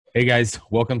Hey guys,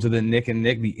 welcome to the Nick and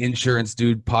Nick, the Insurance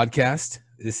Dude podcast.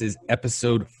 This is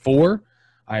episode 4.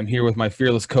 I'm here with my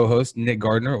fearless co-host, Nick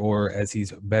Gardner, or as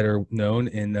he's better known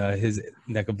in his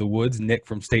neck of the woods, Nick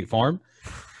from State Farm.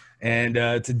 And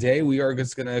today we are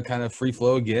just going to kind of free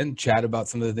flow again, chat about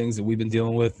some of the things that we've been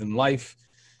dealing with in life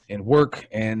and work.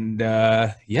 And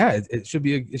it should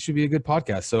be a good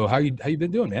podcast. So how you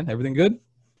been doing, man? Everything good?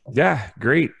 Yeah,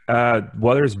 great.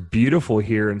 Weather's beautiful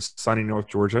here in sunny North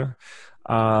Georgia.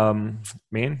 Man,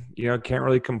 can't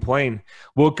really complain.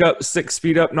 Woke up 6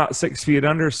 feet up, not 6 feet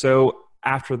under. So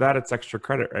after that, it's extra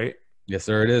credit, right? Yes,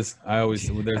 sir, it is.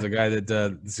 There's a guy that,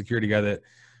 the security guy that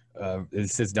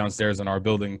sits downstairs in our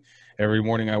building. Every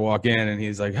morning I walk in and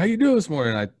he's like, "How you doing this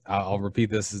morning?" I'll repeat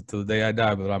this to the day I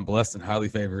die, but I'm blessed and highly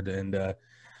favored. And,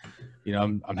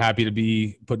 I'm happy to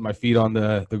be putting my feet on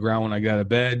the ground when I get out of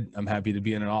bed. I'm happy to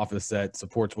be in an office that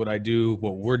supports what I do,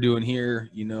 what we're doing here.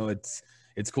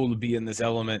 It's cool to be in this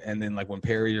element. And then like when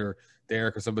Perry or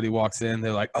Derek or somebody walks in,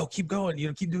 they're like, "Oh, keep going,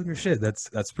 keep doing your shit."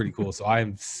 That's pretty cool. So I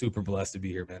am super blessed to be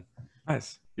here, man.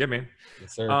 Nice. Yeah, man.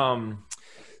 Yes, sir.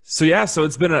 So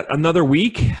it's been another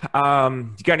week. You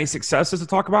got any successes to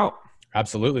talk about?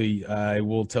 Absolutely. I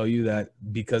will tell you that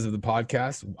because of the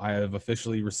podcast, I have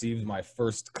officially received my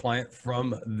first client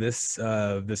from this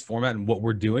format and what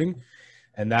we're doing.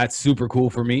 And that's super cool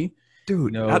for me.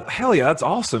 Dude, hell yeah, that's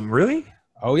awesome. Really?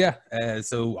 Oh, yeah.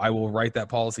 So I will write that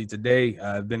policy today.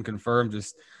 I've been confirmed,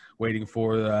 just waiting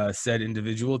for said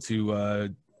individual to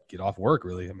get off work,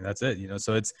 really. I mean, that's it.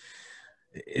 So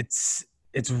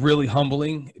it's really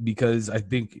humbling because I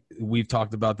think we've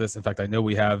talked about this. In fact, I know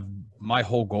we have. My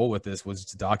whole goal with this was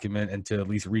to document and to at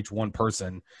least reach one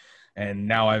person. And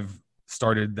now I've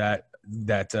started that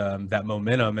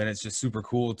momentum, and it's just super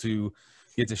cool to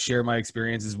get to share my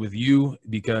experiences with you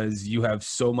because you have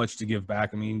so much to give back.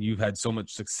 I mean, you've had so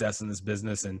much success in this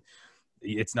business, and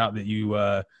it's not that you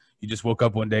just woke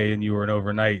up one day and you were an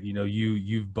overnight.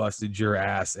 You've busted your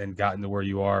ass and gotten to where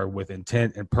you are with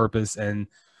intent and purpose. And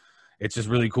it's just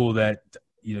really cool that,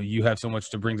 you have so much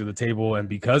to bring to the table. And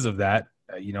because of that,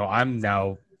 I'm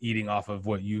now eating off of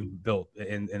what you built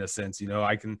in a sense.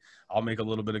 I'll make a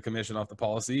little bit of commission off the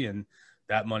policy, and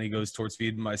that money goes towards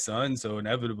feeding my son. So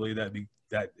inevitably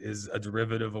that is a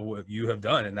derivative of what you have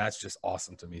done. And that's just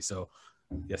awesome to me. So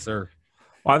yes, sir.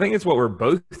 Well, I think it's what we're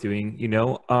both doing,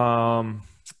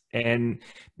 and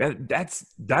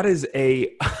that is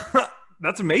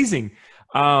that's amazing.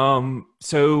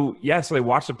 So they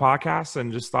watched the podcast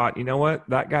and just thought, you know what,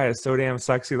 that guy is so damn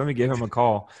sexy. Let me give him a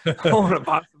call. I want to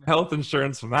buy some health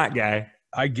insurance from that guy.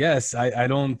 I guess I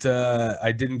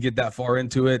didn't get that far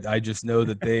into it. I just know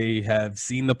that they have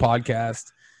seen the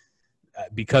podcast.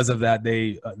 Because of that,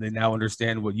 they now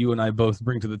understand what you and I both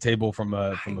bring to the table from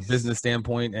a business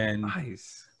standpoint. And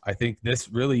nice. I think this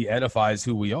really edifies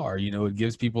who we are. It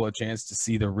gives people a chance to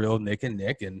see the real Nick and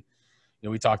Nick. And,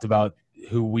 we talked about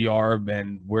who we are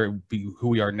and who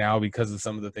we are now because of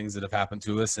some of the things that have happened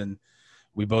to us. And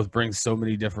we both bring so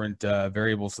many different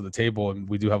variables to the table, and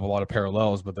we do have a lot of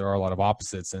parallels, but there are a lot of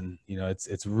opposites. And,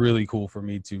 it's really cool for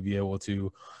me to be able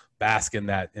to bask in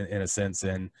that in a sense.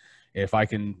 And if I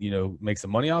can, make some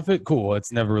money off it, cool.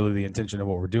 It's never really the intention of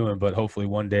what we're doing, but hopefully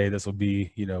one day this will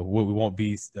be, we won't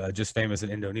be just famous in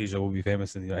Indonesia. We'll be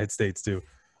famous in the United States too.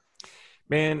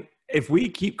 Man, if we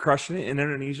keep crushing it in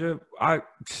Indonesia,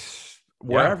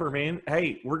 wherever, man,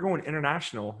 hey, we're going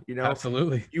international,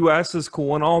 Absolutely. US is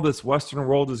cool and all this Western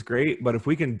world is great, but if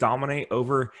we can dominate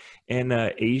over in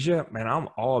Asia, man, I'm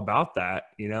all about that,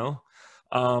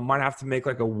 might have to make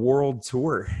like a world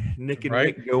tour. Nick and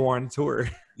Nick go on tour.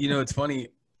 It's funny.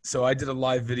 So I did a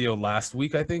live video last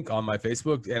week, I think, on my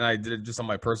Facebook, and I did it just on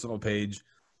my personal page.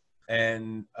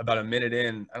 And about a minute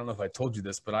in, I don't know if I told you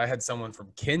this, but I had someone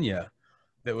from Kenya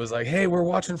that was like, "Hey, we're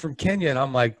watching from Kenya." And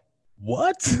I'm like,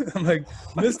 "What?" I'm like,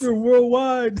 "Mr.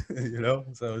 Worldwide,"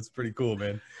 so it's pretty cool,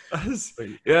 man.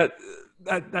 Yeah,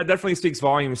 that definitely speaks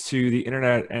volumes to the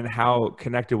internet and how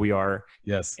connected we are.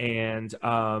 Yes. And,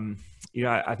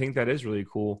 I think that is really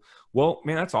cool. Well,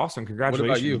 man, that's awesome.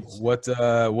 Congratulations. What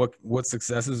about you? What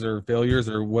successes or failures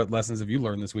or what lessons have you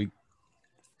learned this week?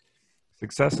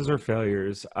 Successes or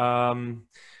failures?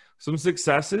 Some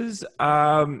successes.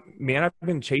 Man, I've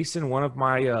been chasing one of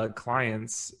my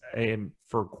clients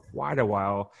for quite a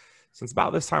while, since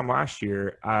about this time last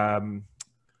year, on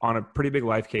a pretty big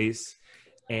life case.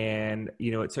 And,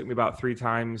 it took me about 3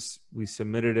 times. We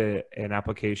submitted an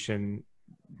application.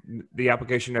 The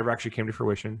application never actually came to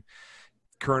fruition.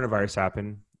 Coronavirus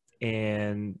happened,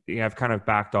 and I've kind of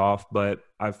backed off, but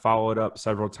I've followed up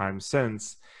several times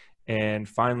since. And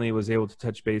finally was able to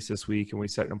touch base this week, and we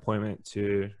set an appointment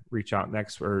to reach out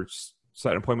next, or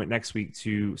set an appointment next week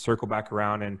to circle back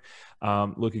around and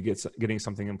look at getting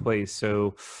something in place.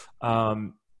 So,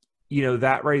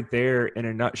 that right there in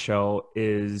a nutshell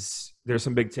is there's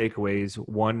some big takeaways.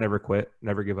 One, never quit,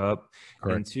 never give up.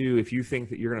 Correct. And two, if you think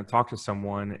that you're going to talk to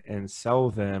someone and sell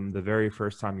them the very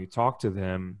first time you talk to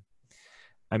them,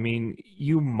 I mean,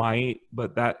 you might,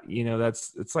 but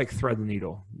it's like thread the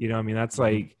needle. That's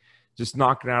like just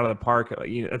knocking it out of the park.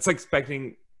 It's like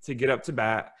expecting to get up to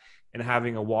bat and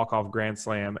having a walk-off grand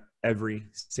slam every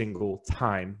single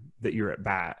time that you're at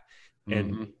bat.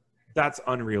 And that's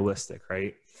unrealistic,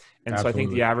 right? And Absolutely. so I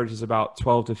think the average is about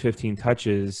 12 to 15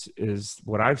 touches is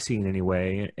what I've seen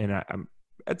anyway. And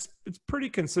it's pretty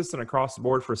consistent across the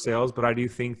board for sales, but I do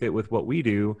think that with what we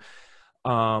do,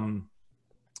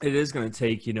 it is going to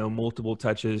take, multiple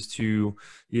touches to,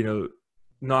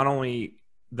 not only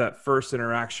that first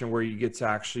interaction where you get to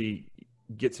actually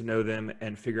get to know them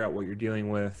and figure out what you're dealing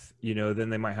with, then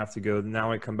they might have to go,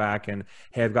 now I come back and,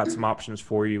 hey, I've got some options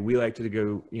for you. We like to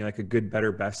go, like a good,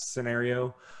 better, best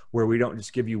scenario where we don't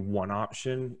just give you one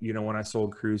option. When I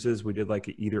sold cruises, we did like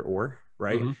an either or,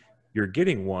 right? You're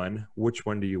getting one, which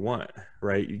one do you want,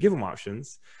 right? You give them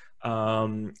options.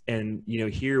 And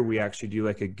here we actually do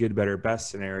like a good, better, best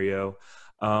scenario.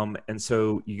 And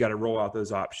so you got to roll out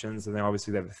those options, and then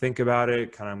obviously they have to think about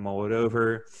it, kind of mull it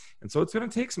over. And so it's going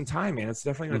to take some time, man. It's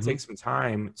definitely going to take some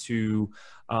time to,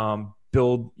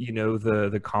 build,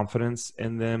 the confidence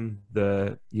in them,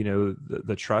 the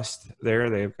trust there.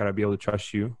 They've got to be able to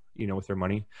trust you, with their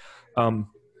money.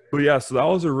 But yeah, so that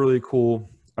was a really cool,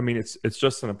 I mean, it's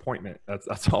just an appointment.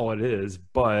 That's all it is,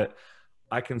 but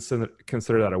I consider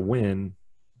that a win,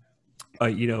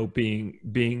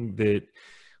 being that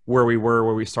where we were,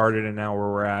 where we started, and now where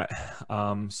we're at.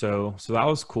 So that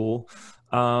was cool.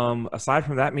 Aside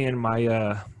from that, man,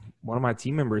 one of my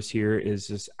team members here is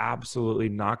just absolutely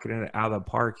knocking it out of the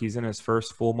park. He's in his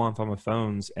first full month on the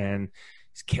phones, and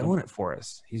he's killing it for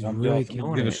us. He's really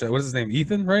killing it. What's his name?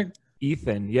 Ethan, right?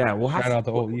 Ethan. Yeah. Shout out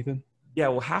to old Ethan. Yeah.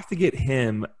 We'll have to get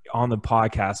him on the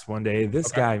podcast one day.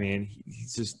 This guy, man,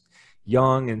 he's just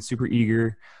young and super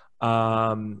eager.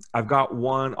 I've got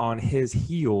one on his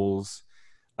heels,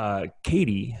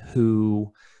 Katie,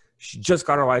 who she just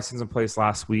got her license in place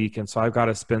last week. And so I've got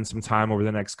to spend some time over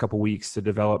the next couple of weeks to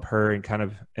develop her and kind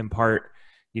of impart,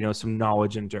 some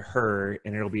knowledge into her.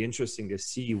 And it'll be interesting to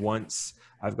see once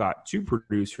I've got two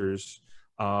producers.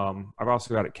 I've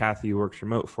also got Kathy who works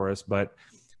remote for us, but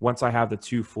once I have the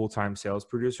two full-time sales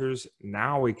producers,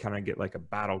 now we kind of get like a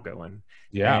battle going.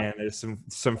 Yeah. And there's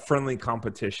some friendly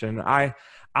competition. I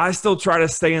still try to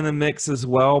stay in the mix as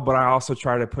well, but I also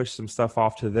try to push some stuff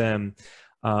off to them.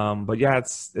 But yeah,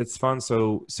 it's fun.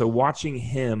 So watching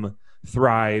him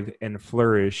thrive and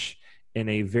flourish in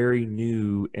a very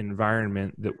new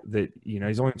environment that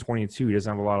he's only 22. He doesn't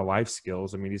have a lot of life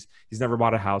skills. I mean, he's never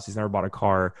bought a house. He's never bought a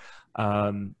car.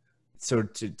 So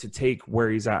to take where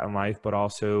he's at in life, but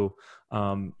also,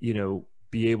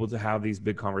 be able to have these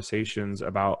big conversations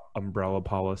about umbrella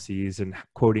policies and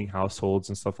quoting households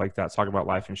and stuff like that, talk about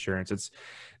life insurance. It's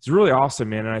really awesome,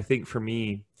 man. And I think for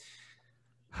me,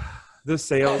 the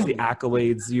sales, the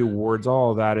accolades, the awards,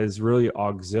 all of that is really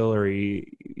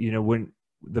auxiliary. When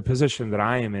the position that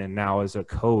I am in now as a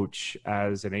coach,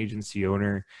 as an agency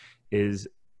owner, is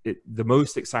the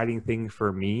most exciting thing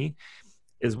for me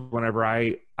is whenever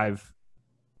I've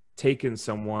taken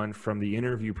someone from the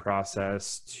interview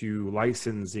process to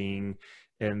licensing,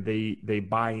 and they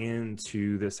buy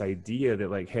into this idea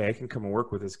that like, hey, I can come and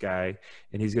work with this guy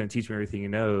and he's going to teach me everything he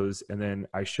knows, and then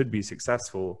I should be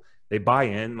successful. They buy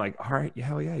in like, all right,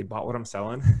 hell yeah, he bought what I'm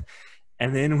selling.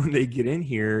 And then when they get in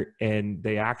here and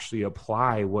they actually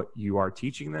apply what you are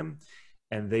teaching them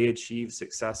and they achieve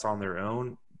success on their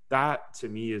own, that to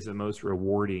me is the most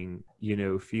rewarding,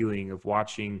 feeling of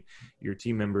watching your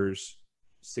team members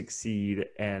succeed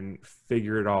and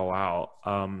figure it all out.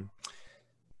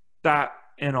 That,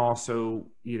 and also,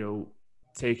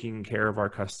 taking care of our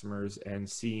customers and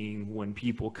seeing when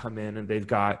people come in and they've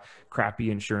got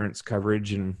crappy insurance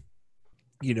coverage and,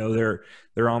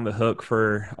 they're on the hook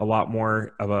for a lot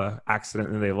more of a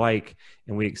accident than they like.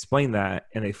 And we explain that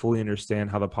and they fully understand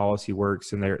how the policy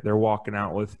works, and they're walking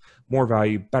out with more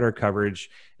value, better coverage,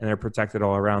 and they're protected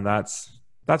all around. That's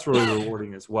really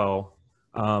rewarding as well.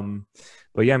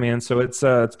 But yeah, man, so it's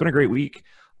been a great week.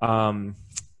 And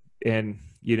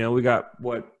we got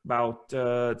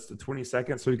it's the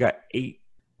 22nd. So we got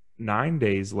 8-9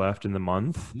 days left in the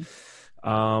month.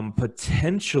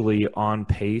 Potentially on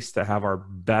pace to have our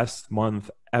best month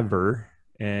ever.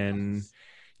 And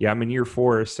yeah, I'm in year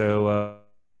 4. So,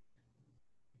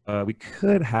 we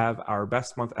could have our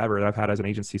best month ever that I've had as an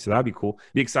agency. So that'd be cool.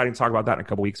 Be exciting to talk about that in a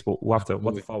couple weeks. We'll have to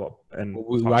follow up and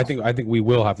I think we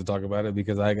will have to talk about it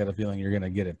because I got a feeling you're going to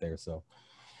get it there. So,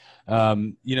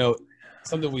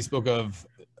 something we spoke of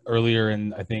earlier,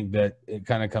 and I think that it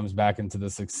kind of comes back into the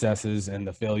successes and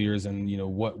the failures and,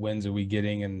 what wins are we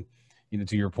getting? And,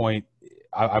 to your point,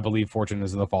 I believe fortune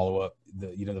is the follow-up.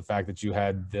 The fact that you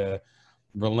had the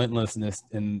relentlessness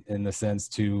in the sense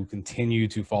to continue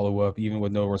to follow up even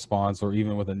with no response or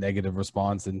even with a negative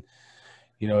response. And,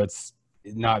 it's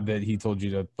not that he told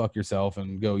you to fuck yourself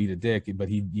and go eat a dick, but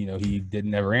he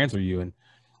didn't never answer you. And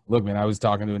look, man, I was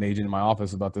talking to an agent in my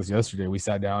office about this yesterday. We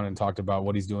sat down and talked about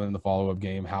what he's doing in the follow-up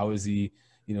game. How is he,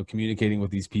 communicating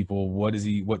with these people? What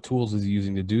tools is he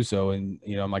using to do so? And,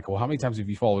 I'm like, well, how many times have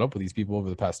you followed up with these people over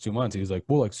the past 2 months? He was like,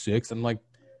 well, like 6. I'm like,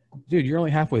 dude, you're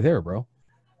only halfway there, bro.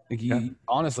 Like,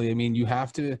 honestly, I mean, you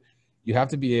have to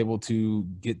be able to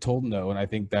get told no. And I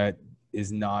think that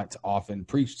is not often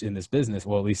preached in this business.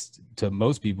 Well, at least to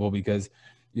most people, because,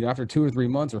 after 2 or 3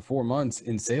 months or 4 months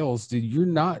in sales,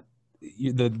 dude,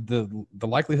 the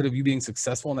likelihood of you being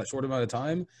successful in that short amount of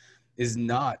time is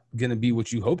not going to be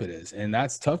what you hope it is. And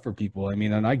that's tough for people. I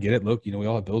mean, and I get it. Look, we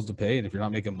all have bills to pay. And if you're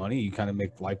not making money, you kind of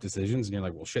make life decisions and you're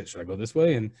like, well, shit, should I go this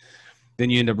way? And then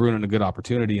you end up ruining a good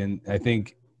opportunity. And I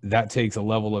think that takes a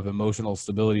level of emotional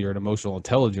stability or an emotional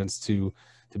intelligence to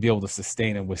be able to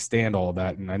sustain and withstand all of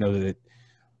that. And I know that,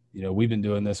 we've been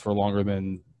doing this for longer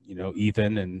than,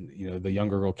 Ethan and, the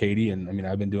younger girl, Katie. And I mean,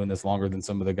 I've been doing this longer than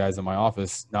some of the guys in my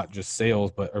office, not just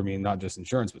sales, not just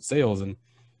insurance, but sales. And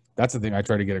that's the thing I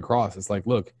try to get across. It's like,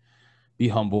 look, be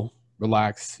humble,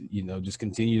 relax, just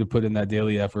continue to put in that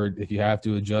daily effort. If you have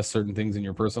to adjust certain things in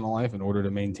your personal life in order to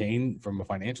maintain from a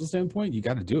financial standpoint, you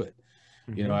got to do it.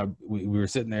 Mm-hmm. We were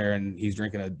sitting there and he's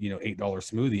drinking a, $8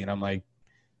 smoothie. And I'm like,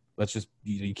 let's just,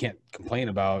 you can't complain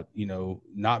about,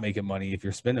 not making money if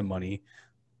you're spending money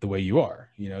the way you are.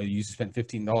 You spent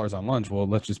 $15 on lunch. Well,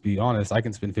 let's just be honest. I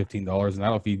can spend $15 and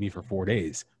that'll feed me for 4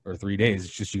 days or 3 days.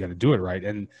 It's just, you got to do it right.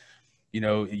 And,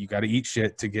 you got to eat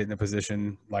shit to get in a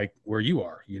position like where you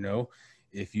are.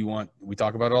 If you want, we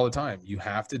talk about it all the time. You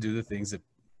have to do the things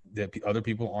that other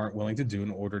people aren't willing to do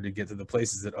in order to get to the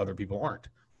places that other people aren't.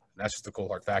 That's just the cold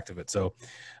hard fact of it. So,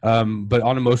 but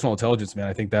on emotional intelligence, man,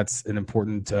 I think that's an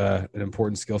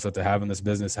important skill set to have in this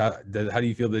business. How do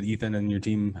you feel that Ethan and your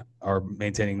team are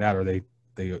maintaining that? Are they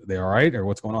all right, or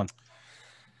what's going on?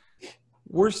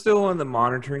 We're still in the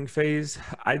monitoring phase.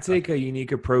 I take a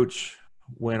unique approach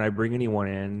when I bring anyone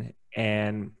in.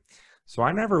 And so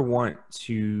I never want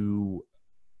to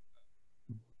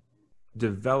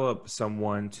develop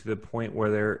someone to the point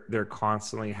where they're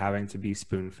constantly having to be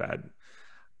spoon-fed.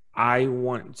 I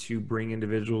want to bring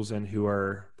individuals in who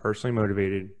are personally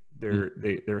motivated.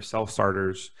 They're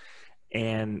self-starters.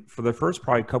 And for the first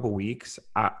probably couple weeks,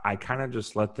 I kind of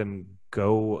just let them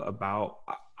go about,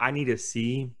 I need to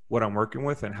see what I'm working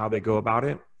with and how they go about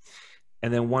it.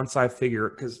 And then once I figure,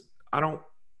 because I don't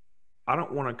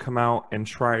want to come out and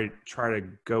try to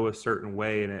go a certain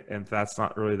way, and that's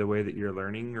not really the way that you're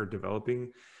learning or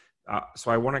developing.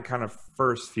 So I want to kind of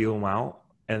first feel them out,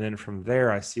 and then from there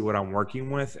I see what I'm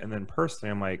working with, and then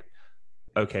personally I'm like,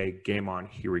 okay, game on,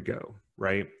 here we go,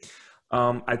 right?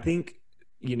 I think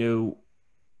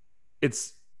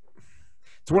it's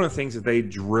one of the things that they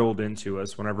drilled into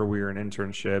us whenever we were in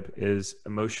internship is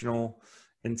emotional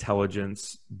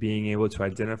intelligence, being able to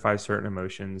identify certain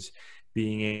emotions,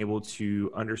 being able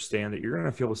to understand that you're going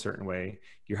to feel a certain way.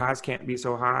 Your highs can't be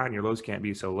so high and your lows can't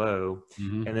be so low.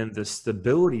 Mm-hmm. And then the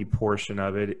stability portion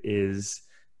of it is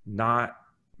not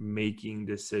making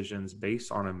decisions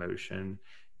based on emotion.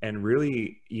 And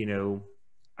really,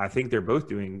 I think they're both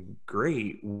doing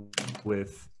great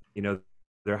with,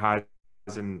 their highs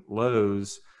and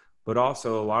lows, but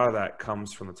also a lot of that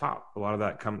comes from the top. A lot of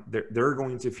that they're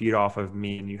going to feed off of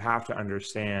me. And you have to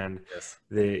understand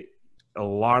that a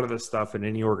lot of the stuff in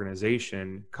any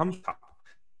organization comes top,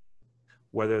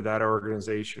 whether that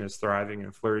organization is thriving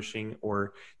and flourishing,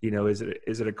 or, is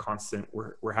it a constant,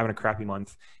 we're having a crappy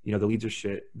month, the leads are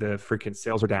shit, the freaking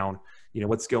sales are down,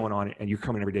 what's going on? And you're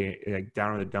coming every day like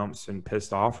down in the dumps and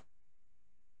pissed off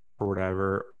or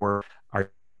whatever, or are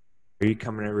you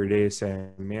coming every day saying,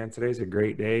 man, today's a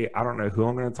great day. I don't know who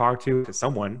I'm going to talk to.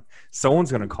 Someone's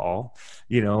going to call,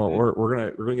 or we're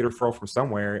going to get a referral from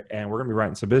somewhere and we're going to be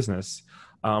writing some business.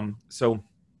 So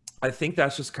I think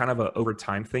that's just kind of a over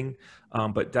time thing.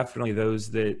 But definitely those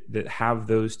that have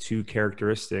those two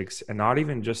characteristics, and not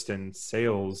even just in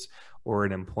sales or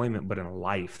in employment, but in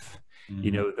life,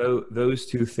 those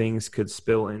two things could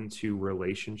spill into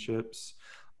relationships.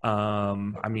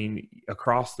 I mean,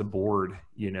 across the board,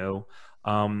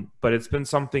 But it's been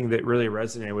something that really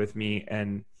resonated with me.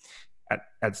 And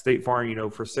at State Farm, you know,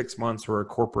 for 6 months, we're a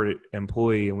corporate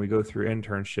employee and we go through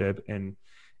internship, and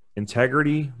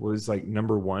integrity was like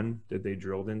number one that they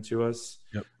drilled into us.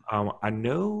 Yep. I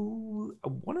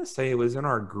want to say it was in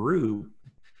our group.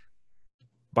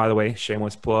 By the way,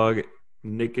 shameless plug,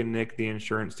 Nick and Nick, the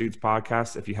Insurance Dudes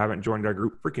podcast. If you haven't joined our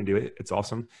group, freaking do it. It's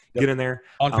awesome. Yep. Get in there.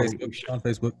 On Facebook. On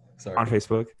Facebook. Sorry. On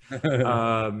Facebook.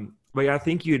 But yeah, I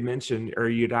think you had mentioned, or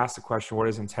you'd asked the question, what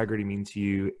does integrity mean to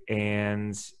you?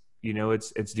 And, you know,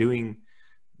 it's doing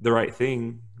the right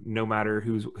thing no matter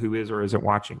who is or isn't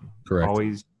watching. Correct.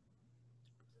 Always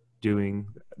doing.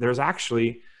 There's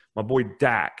actually my boy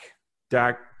Dak,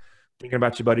 thinking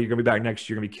about you, buddy. You're gonna be back next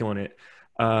year. You're gonna be killing it.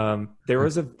 There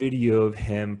was a video of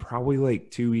him probably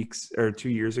like 2 weeks or 2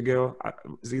 years ago. It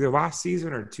was either last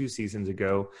season or 2 seasons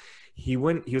ago. He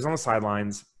was on the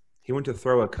sidelines. He went to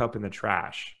throw a cup in the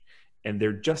trash, and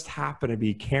there just happened to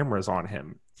be cameras on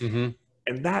him. Mm-hmm.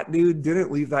 And that dude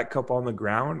didn't leave that cup on the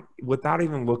ground without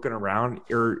even looking around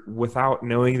or without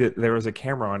knowing that there was a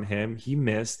camera on him. He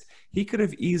missed. He could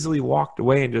have easily walked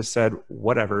away and just said,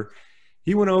 whatever.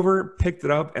 He went over, picked it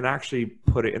up, and actually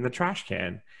put it in the trash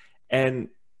can. And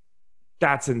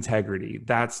that's integrity.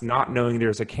 That's not knowing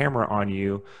there's a camera on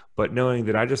you, but knowing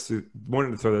that I just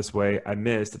wanted to throw this away. I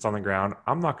missed. It's on the ground.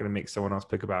 I'm not going to make someone else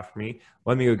pick it up for me.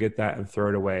 Let me go get that and throw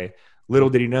it away. Little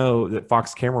did he know that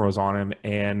Fox camera was on him,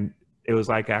 and it was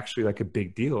like actually like a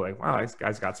big deal. Like, wow, this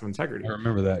guy's got some integrity. I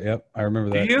remember that. Yep. I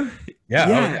remember that. Do you? Yeah.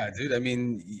 Yeah. Oh, yeah, dude. I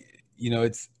mean, you know,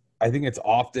 I think it's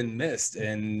often missed,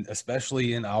 and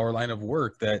especially in our line of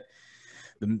work, that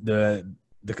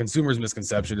the consumer's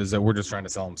misconception is that we're just trying to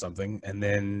sell them something. And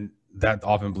then that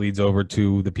often bleeds over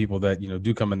to the people that, you know,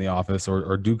 do come in the office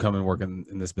or do come and work in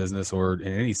this business or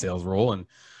in any sales role. And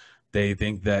they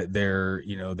think that they're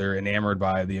enamored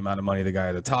by the amount of money the guy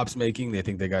at the top's making. They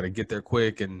think they got to get there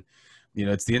quick. And, you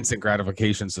know, it's the instant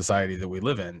gratification society that we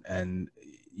live in. And,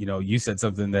 you know, you said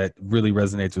something that really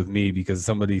resonates with me, because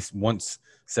somebody once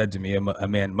said to me, a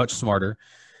man much smarter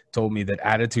told me that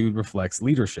attitude reflects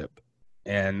leadership.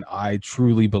 And I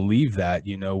truly believe that.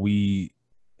 You know, in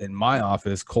my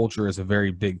office, culture is a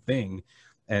very big thing,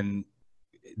 and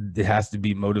it has to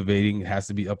be motivating, it has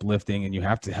to be uplifting, and you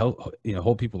have to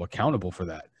hold people accountable for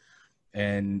that.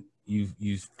 And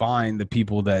you find the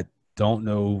people that don't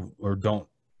know or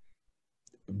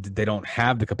they don't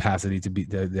have the capacity to be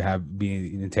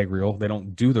integral. They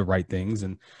don't do the right things,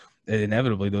 and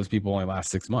inevitably those people only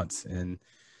last 6 months. And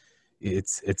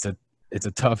it's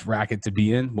a tough racket to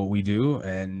be in, what we do.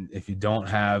 And if you don't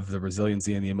have the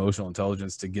resiliency and the emotional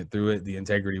intelligence to get through it, the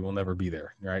integrity will never be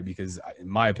there, right? Because in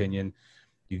my opinion,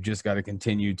 you've just got to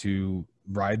continue to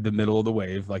ride the middle of the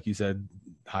wave. Like you said,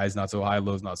 highs not so high,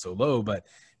 lows not so low, but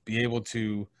be able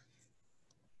to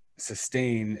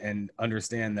sustain and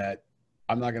understand that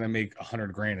I'm not going to make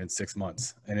 $100,000 in 6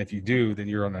 months. And if you do, then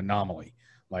you're an anomaly,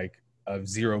 like of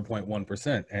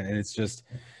 0.1%. And it's just,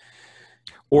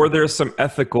 or there's some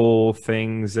ethical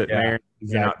things that may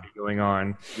exactly. not be going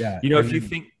on. Yeah. You know, if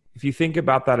you think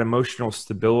about that emotional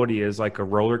stability as like a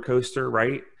roller coaster,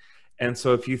 right? And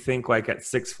so if you think like at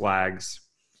Six Flags,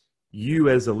 you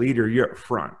as a leader, you're up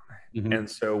front. Mm-hmm. And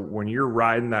so when you're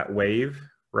riding that wave,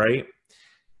 right,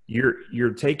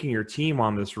 you're taking your team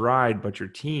on this ride, but your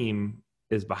team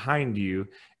is behind you.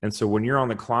 And so when you're on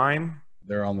the climb,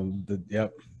 they're on the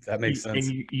yep, that makes sense.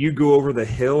 And you go over the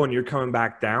hill and you're coming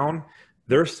back down,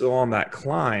 they're still on that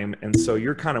climb. And so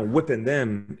you're kind of whipping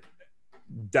them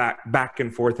back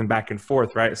and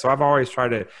forth, right? So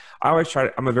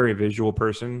I'm a very visual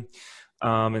person.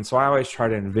 And so I always try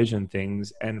to envision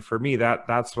things. And for me,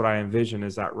 that's what I envision,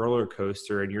 is that roller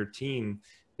coaster, and your team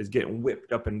is getting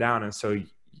whipped up and down. And so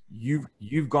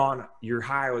you've gone, your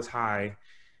high was high,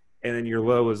 and then your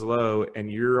low was low,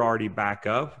 and you're already back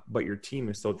up, but your team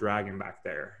is still dragging back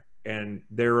there. And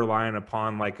they're relying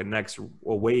upon like a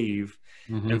wave.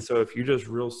 Mm-hmm. And so if you're just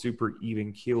real super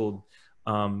even keeled,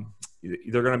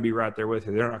 they're going to be right there with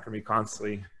you. They're not going to be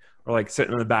constantly or like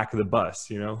sitting in the back of the bus,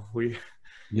 you know?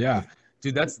 Yeah,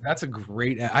 dude, that's a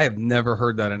great, I have never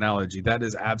heard that analogy. That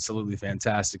is absolutely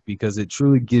fantastic, because it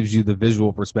truly gives you the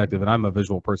visual perspective. And I'm a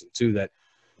visual person too, that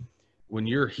when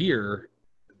you're here,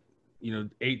 you know,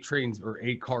 8 trains or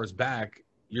 8 cars back,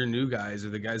 your new guys, or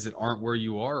the guys that aren't where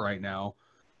you are right now,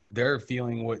 they're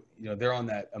feeling what, you know, they're on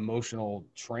that emotional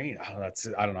train. I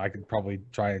don't know. I could probably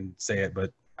try and say it,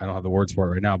 but I don't have the words for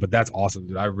it right now. But that's awesome,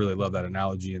 dude. I really love that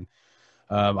analogy. And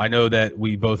I know that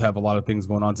we both have a lot of things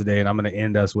going on today, and I'm going to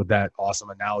end us with that awesome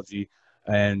analogy.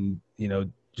 And, you know,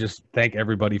 just thank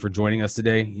everybody for joining us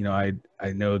today. You know,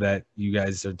 I know that you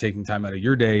guys are taking time out of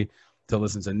your day to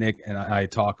listen to Nick and I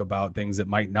talk about things that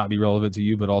might not be relevant to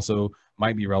you, but also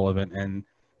might be relevant. And,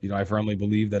 you know, I firmly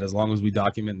believe that as long as we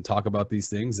document and talk about these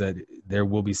things, that there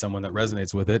will be someone that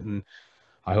resonates with it. And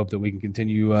I hope that we can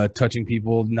continue touching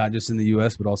people, not just in the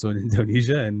U.S., but also in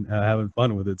Indonesia, and having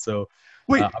fun with it. So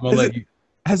wait, I'm going to let you.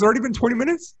 Has it already been 20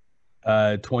 minutes?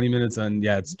 20 minutes and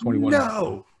yeah, it's 21.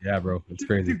 No. Yeah, bro. It's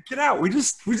crazy. Dude, get out. We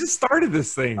just started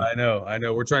this thing. I know.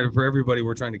 We're trying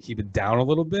to keep it down a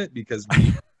little bit because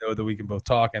we know that we can both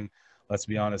talk. And let's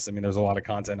be honest, I mean, there's a lot of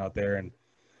content out there, and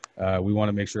we want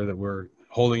to make sure that we're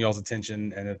holding y'all's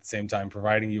attention and at the same time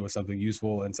providing you with something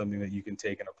useful and something that you can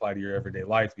take and apply to your everyday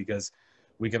life, because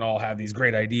we can all have these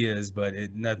great ideas, but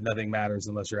nothing matters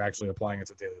unless you're actually applying it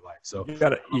to daily life. So you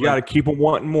gotta keep them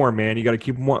wanting more, man. You gotta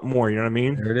keep them wanting more. You know what I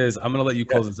mean? There it is. I'm gonna let you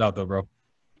close this out, though, bro. All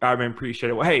right, man. Appreciate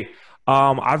it. Well, hey,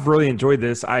 I've really enjoyed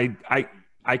this. I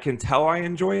can tell I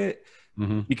enjoy it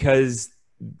because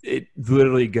it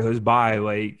literally goes by.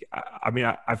 Like, I mean,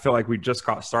 I feel like we just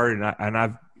got started, and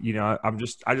I've, you know,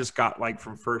 I just got like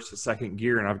from first to second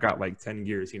gear, and I've got like 10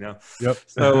 gears, you know? Yep.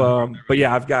 So, but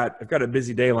yeah, I've got a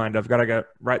busy day lined up. I got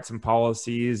write some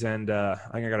policies, and I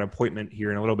think I got an appointment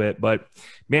here in a little bit, but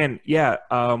man, yeah,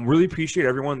 really appreciate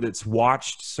everyone that's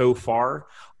watched so far.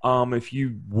 If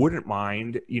you wouldn't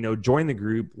mind, you know, join the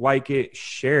group, like it,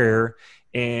 share,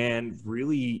 and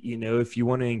really, you know, if you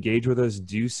want to engage with us,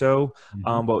 do so.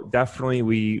 But definitely,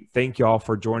 we thank y'all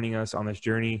for joining us on this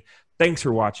journey. Thanks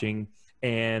for watching.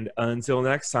 And until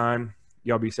next time,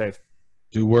 y'all be safe.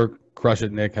 Do work. Crush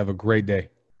it, Nick. Have a great day.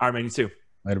 All right, man. You too.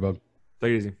 Later, bub.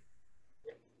 Take it easy.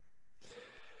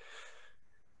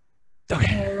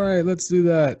 Okay. All right. Let's do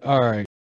that. All right.